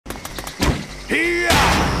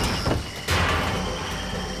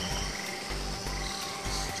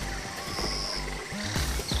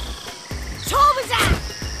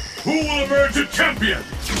Who will emerge a champion?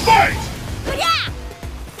 Fight!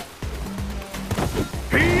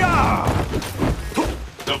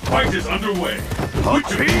 The fight is underway.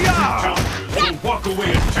 Which of these two challengers will walk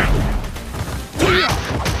away as champion?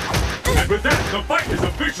 And with that, the fight is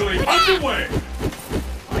officially underway.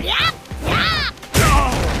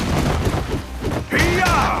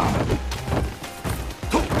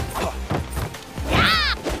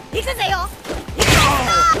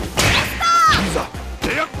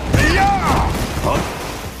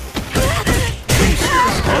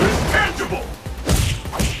 That is tangible.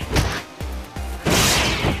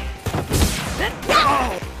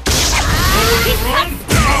 Run,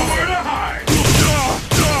 nowhere to hide.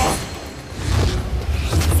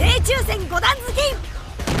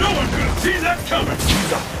 No one could have seen that coming.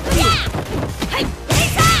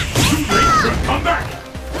 Too late for a comeback.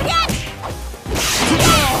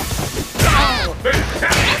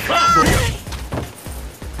 Fantastic combo.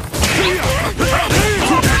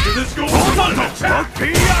 After this goes on an attack.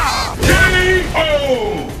 KO.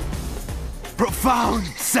 Profound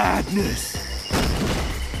sadness.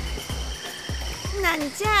 なん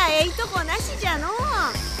じゃえいとこなしじゃのう。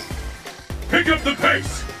 Pick up the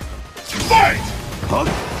pace. Fight!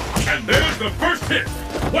 And there's the first hit.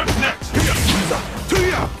 What's next? The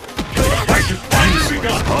fight has finally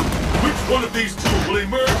begun. Which one of these two will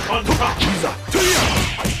emerge on top?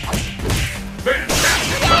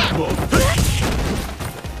 Fantastic combo.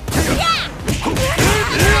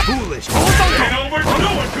 Foolish. And over.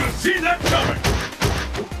 No one could have seen that coming.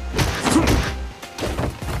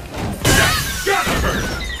 That's gotta hurt.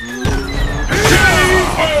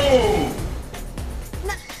 KO!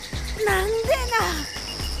 なんでな。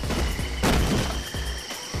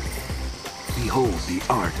 Behold the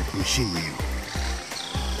art of Bushinryu.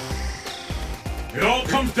 It all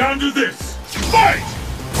comes down to this. Fight!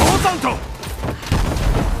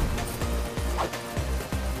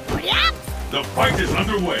 The fight is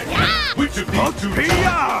underway. Which of these two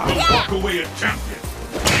challengers will walk away a champion?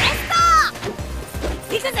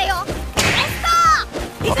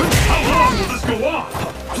 How long will this go on?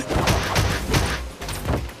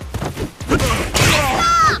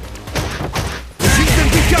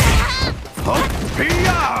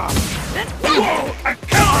 Whoa! A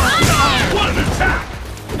counter! What an attack!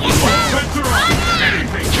 Offense or offense,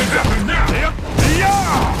 anything can happen now!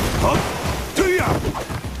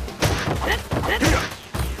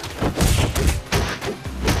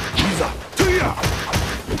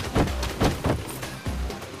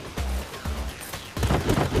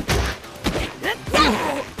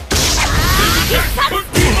 Could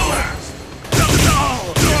be the last!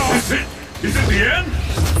 Is it the end?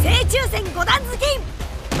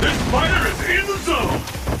 This fighter is in the zone!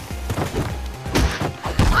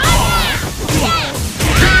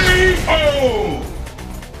 KO!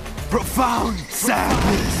 Profound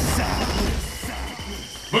sadness.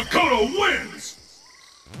 Makoto wins!